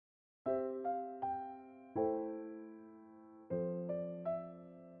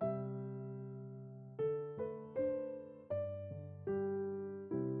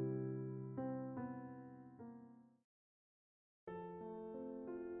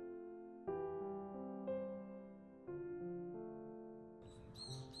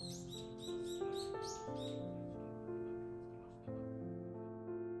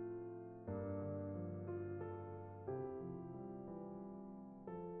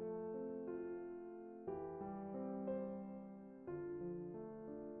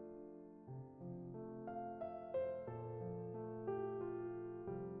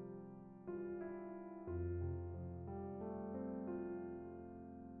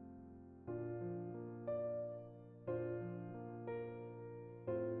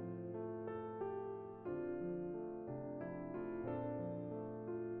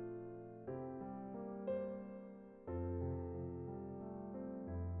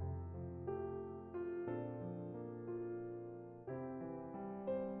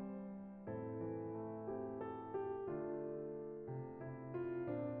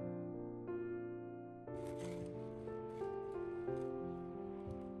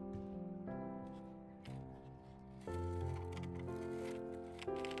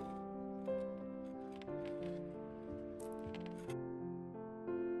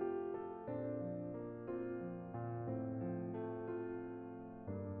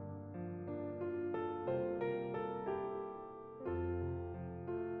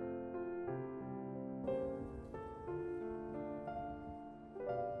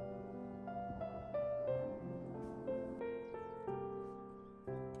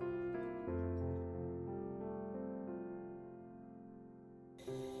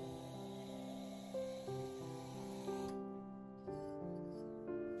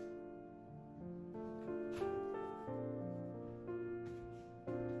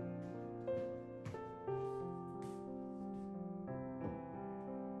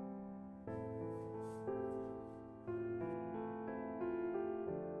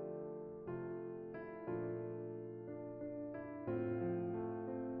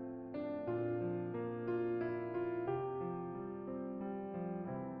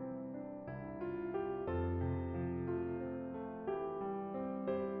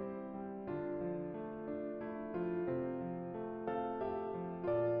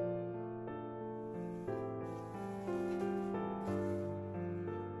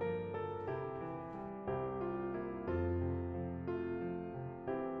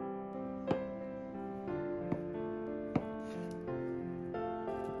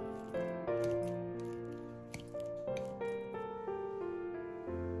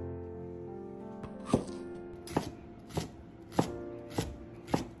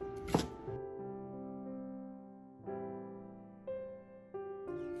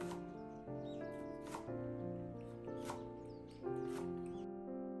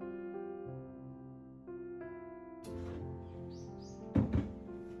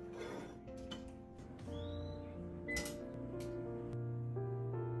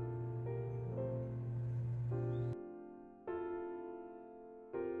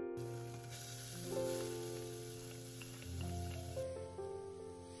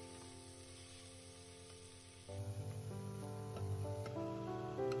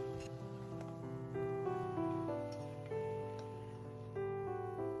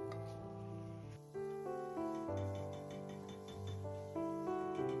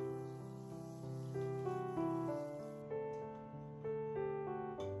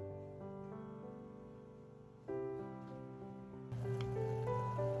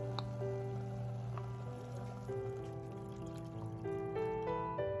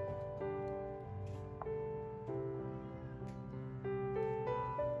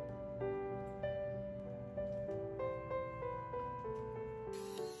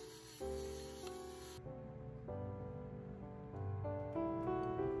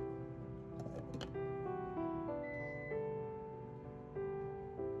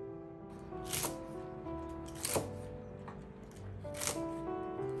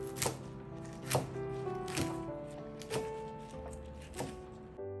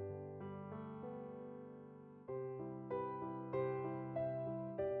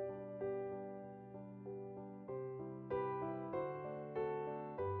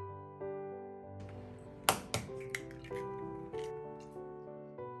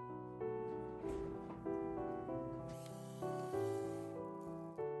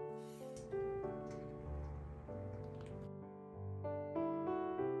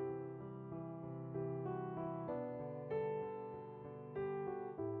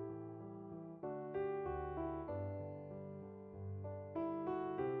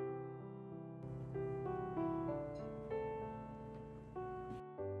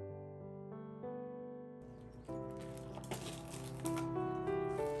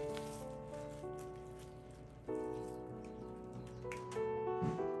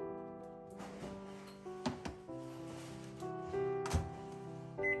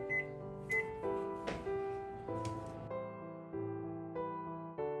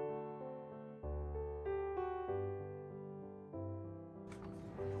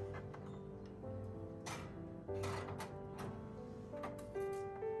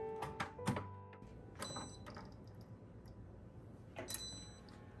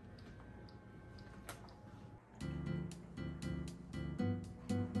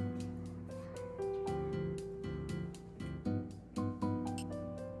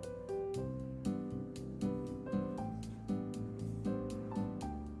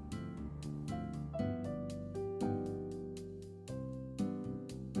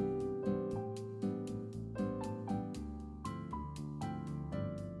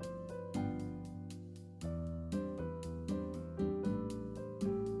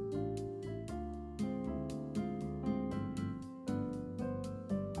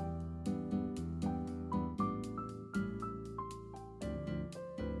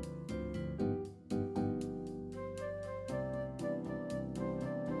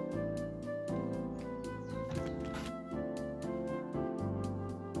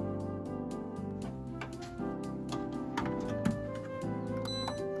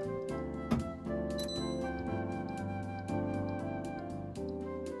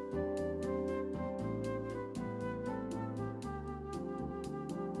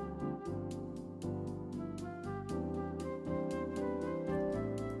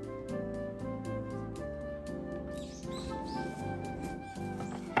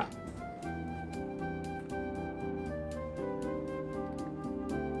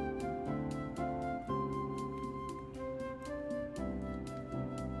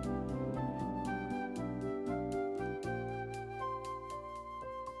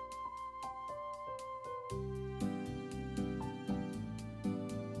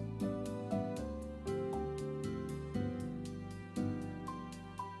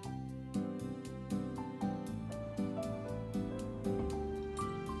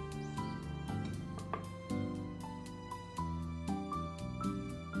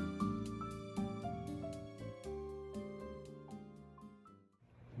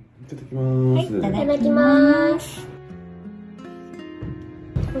ただきます。いただきます。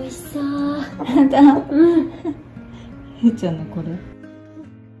美味しそう。やだ。うん。ゆうちゃんのこれ。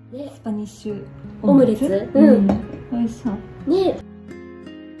ね、スパニッシュオムレツ。うん。美味しそう。ね。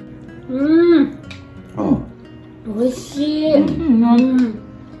うん。あ、美味しい。うん。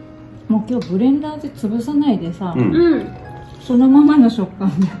もう今日ブレンダーで潰さないでさ。うん。そのままの食感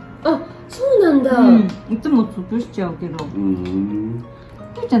で。あ、そうなんだ。いつも潰しちゃうけど。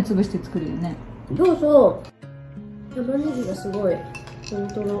ゆうちゃん潰して作るよね。そうそう。玉ねぎがすごい。トロ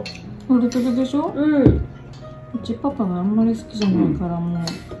トロ。トロトロでしょ？うん。うちパパがあんまり好きじゃないからも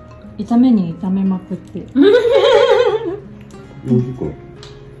う炒めに炒めまくって。美味しいこれ。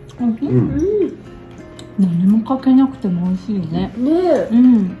美味しい？うん。何もかけなくても美味しいね。ねえ。う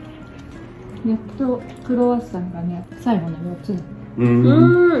ん。やっとクロワッサンがね最後の4つ。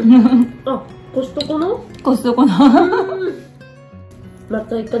あ、コストコの？コストコの。ま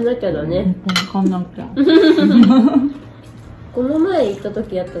た行かなきゃだね。行かなきゃ。この前行った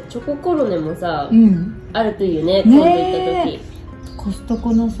時やったチョココロネもさ、あるといいよね。今度行った時。コスト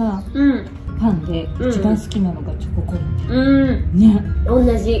コのさ、パンで一番好きなのがチョココロネ。ね。同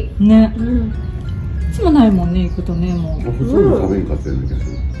じ。ね。いつもないもんね、行くとね、もう。ほとんど食べんかったよね、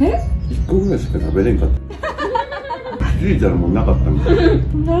1個ぐらいしか食べれんかった。気づいたらもうなかったみたいな。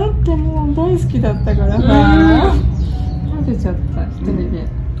だってもう大好きだったからさ。食べちゃった、一人で。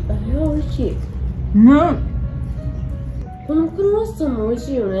あれは美味しい。ね。このクロワッサンも美味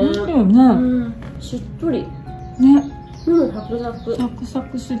しいよね。美味しいよね。しっとり。ね。サクサク。サクサ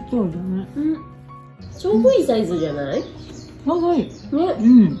クしっとりだね。ちょうどいいサイズじゃない？ちょうどいい。ね。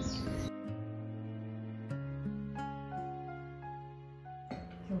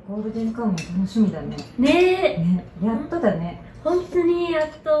ゴールデンカムイ楽しみだね。ねえ。やっとだね。本当にやっ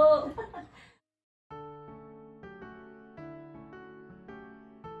と。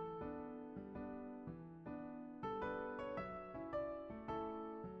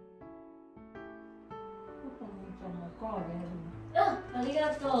ありが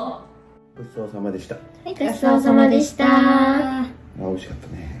とごちそうさまでした。ごちそうさまでした。あ、美味しかった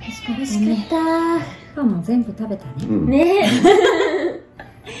ね。美味しかった。パンも全部食べたね。ね。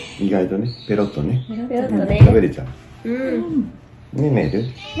意外とね、ペロッとね、ペロッとね。食べれちゃう。ね、メール。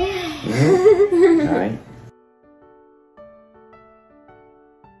はい。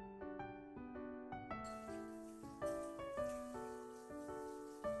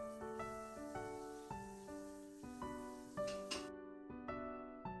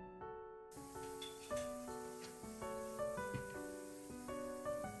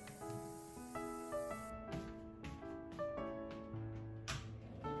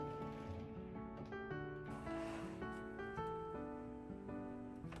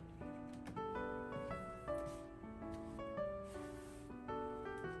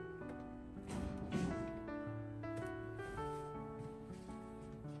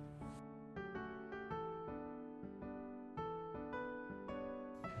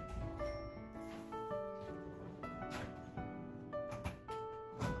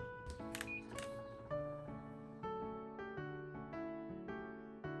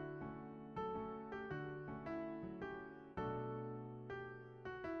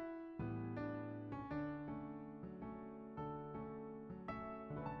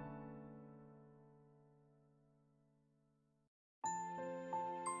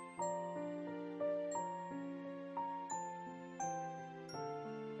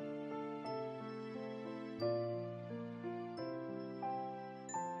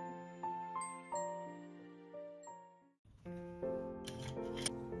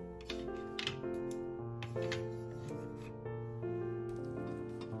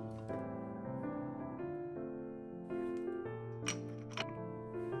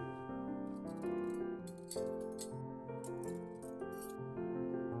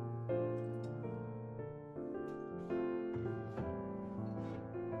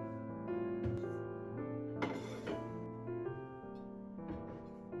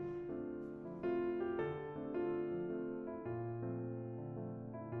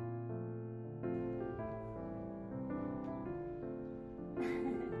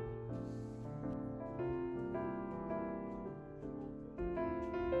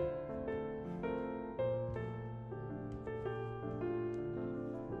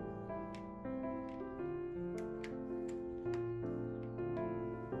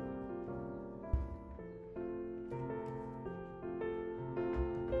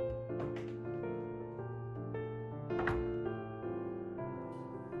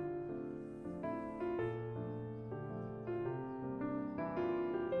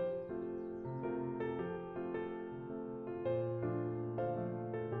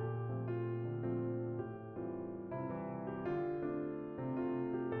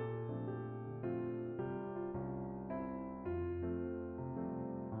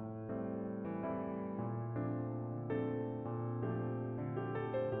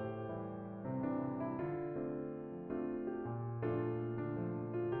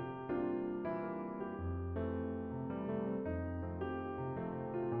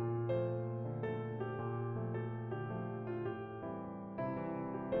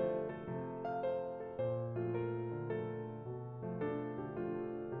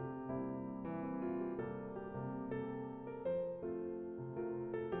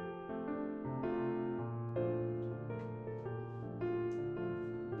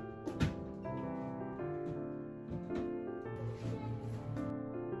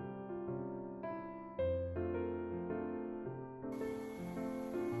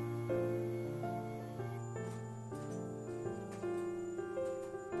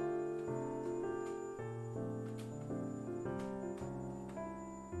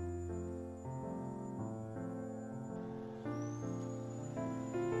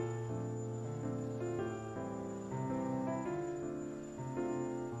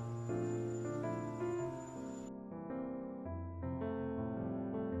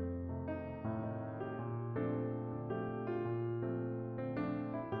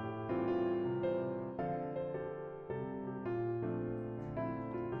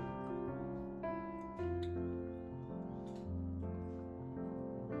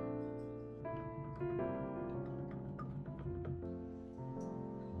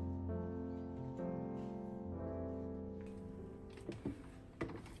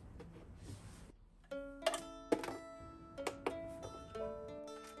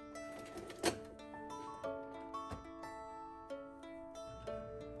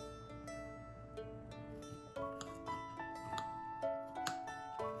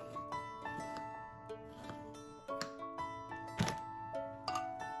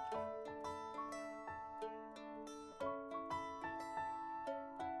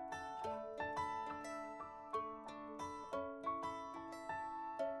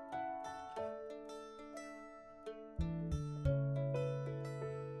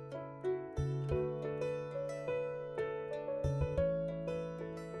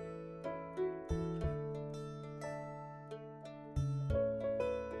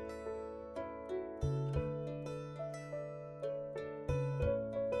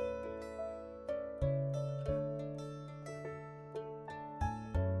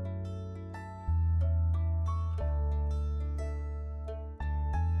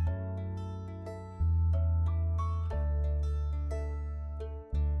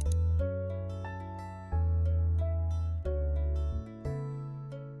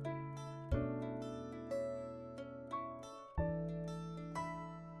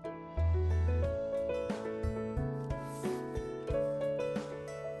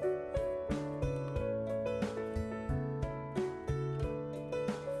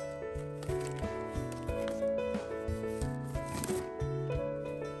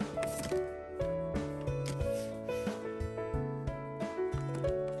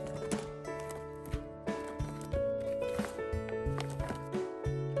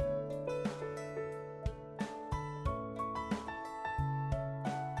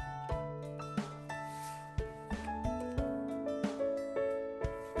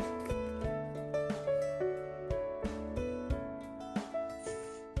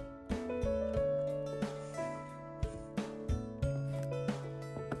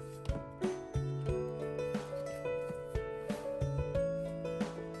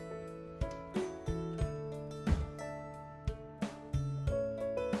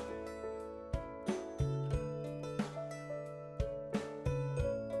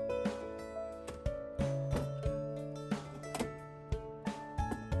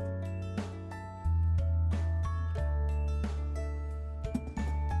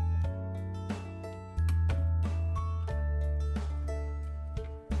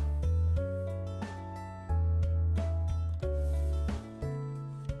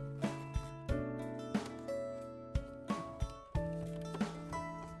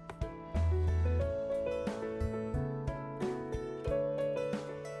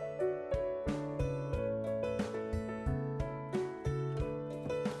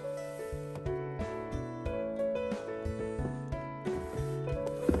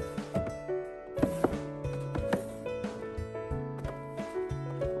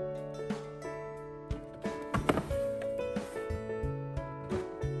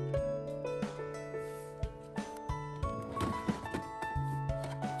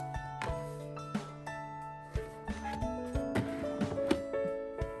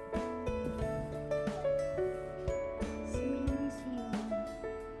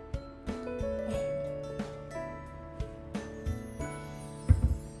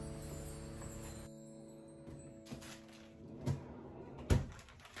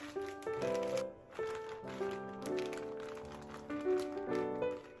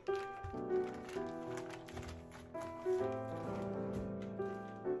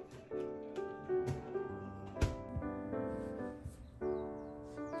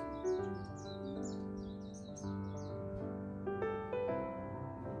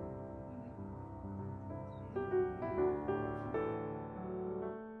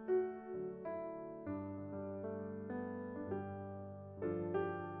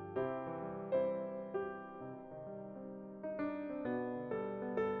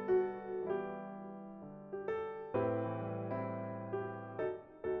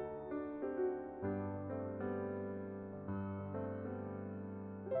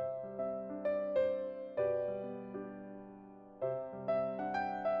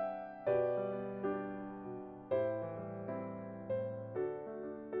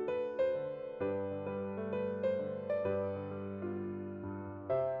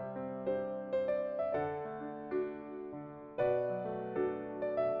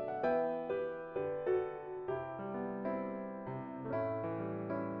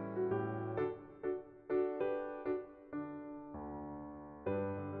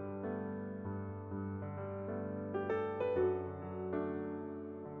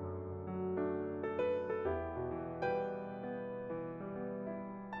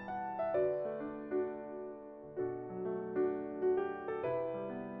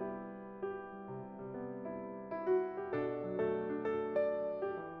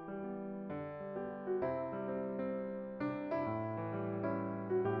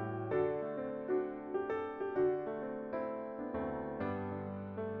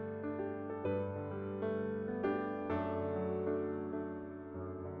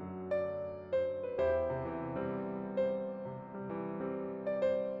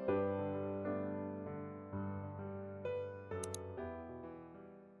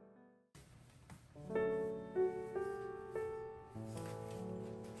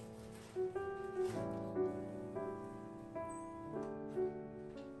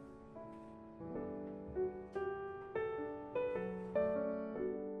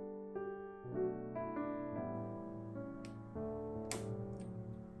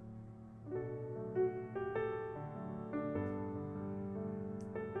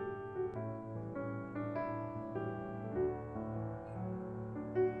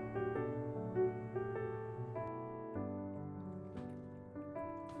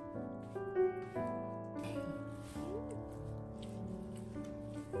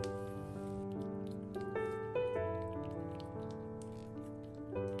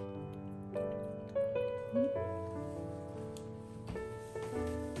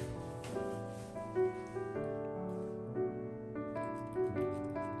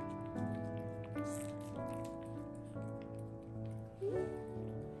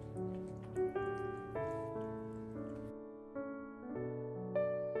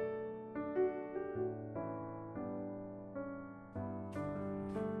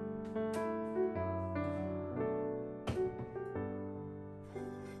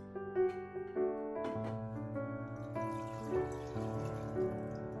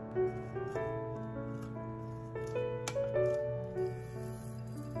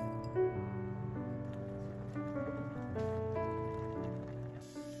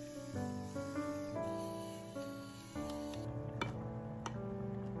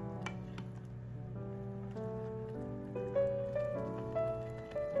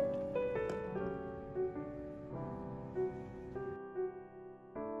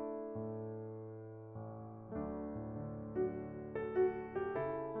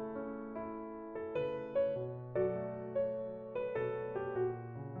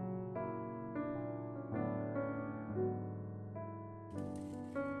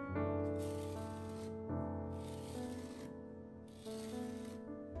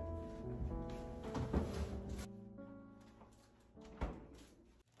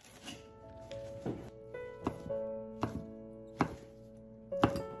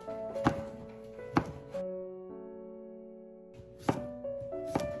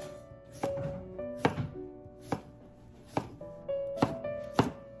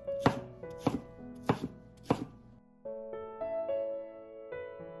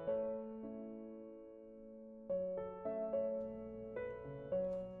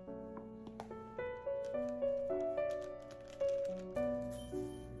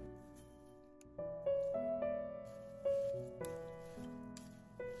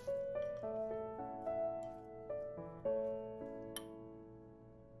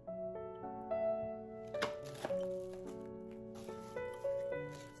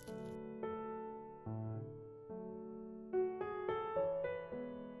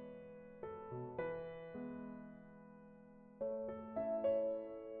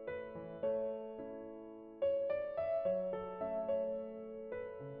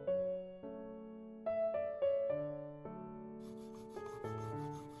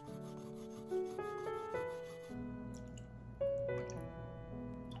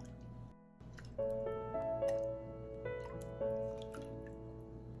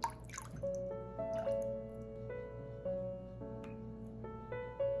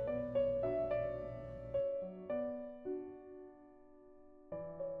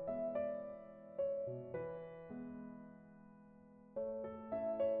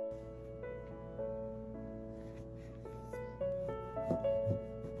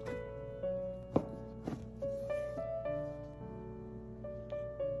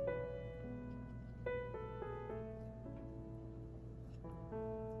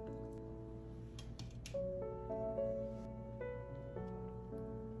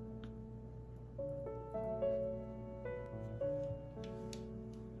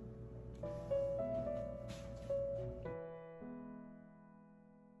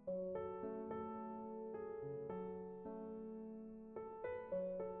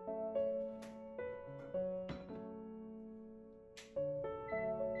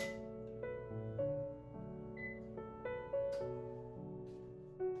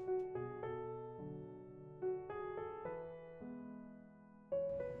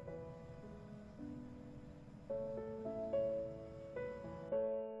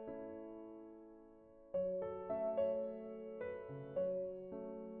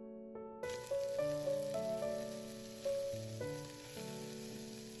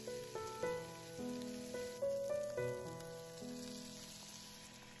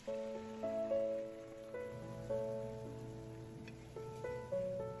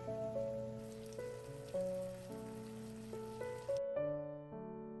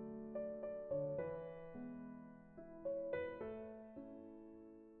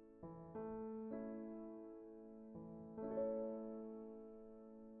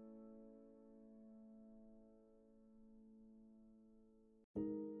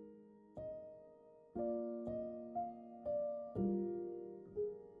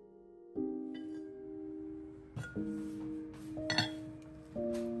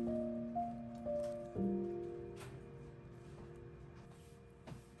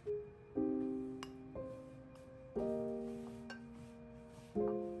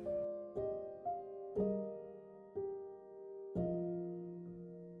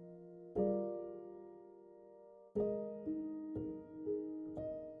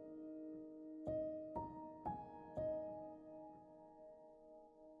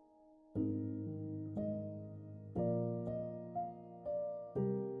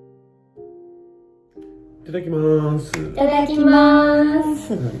いただきます。いただきま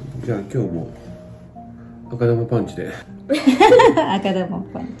す。じゃあ今日も赤玉パンチで。赤玉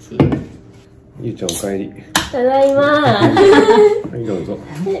パンチ。ゆうちゃんお帰り。ただいま。はいどうぞ。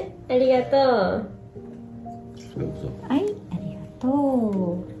ありがとう。どうぞ。はい、ありが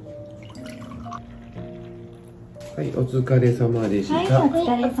とはい、お疲れ様でしう。はい、た。お疲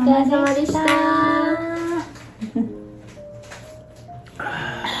れ様でした。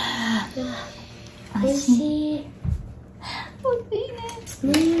美味しい。美味しい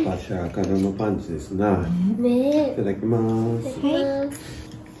ね。バシャ赤玉パンチですな。ねえ。いただきます。いただきます。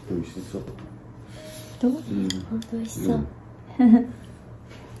美味しそう。どう？本当美味しそう。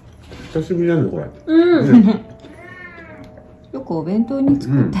久しぶりなんだこれ。うん。よくお弁当に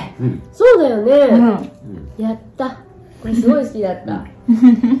作って。そうだよね。やった。これすごい好きだった。なん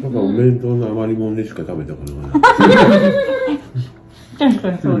かお弁当の余り物でしか食べたことない。確か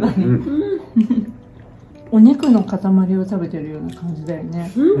にそうだね。お肉の塊を食べてるような感じだよね。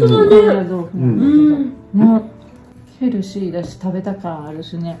本当だね。豆腐なんだけど。ヘルシーだし食べた感ある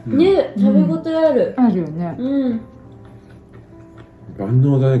しね。ね、食べ応えある。あるよね。万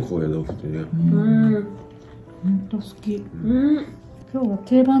能だね、高野豆腐ってね。本当好き。今日は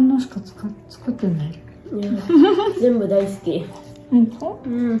定番のしか作ってない。全部大好き。わ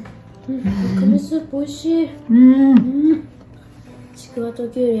かめスープ美味しい。ちくわと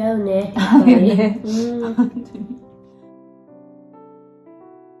きゅうり合うね。合うね。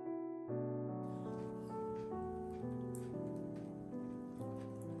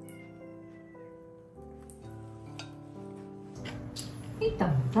いいと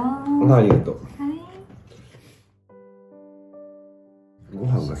思う。ありがとう。ご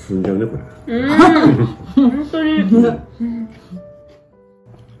飯が進んじゃうね、これ。本当に。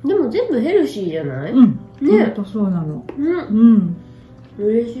でも全部ヘルシーじゃない？ね。そうなの。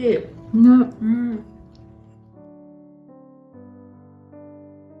嬉しい。ね。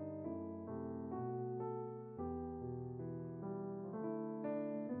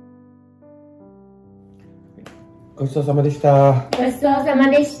ごちそうさまでした。ごちそうさま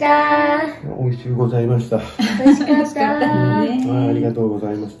でした。美味しゅうございました。美味しかった。ありがとうご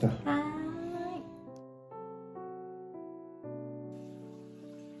ざいました。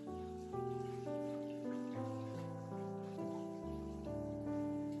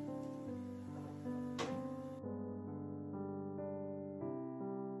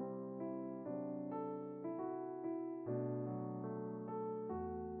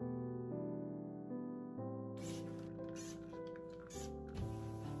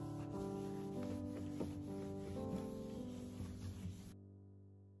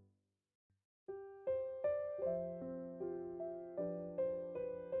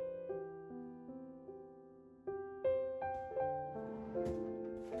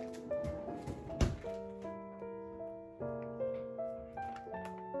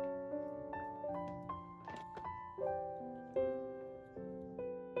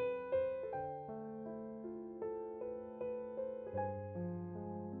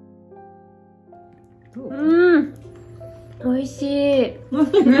美味しい。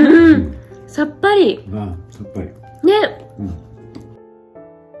さっぱり。さっぱり。ね。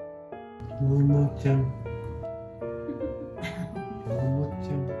ももちゃん。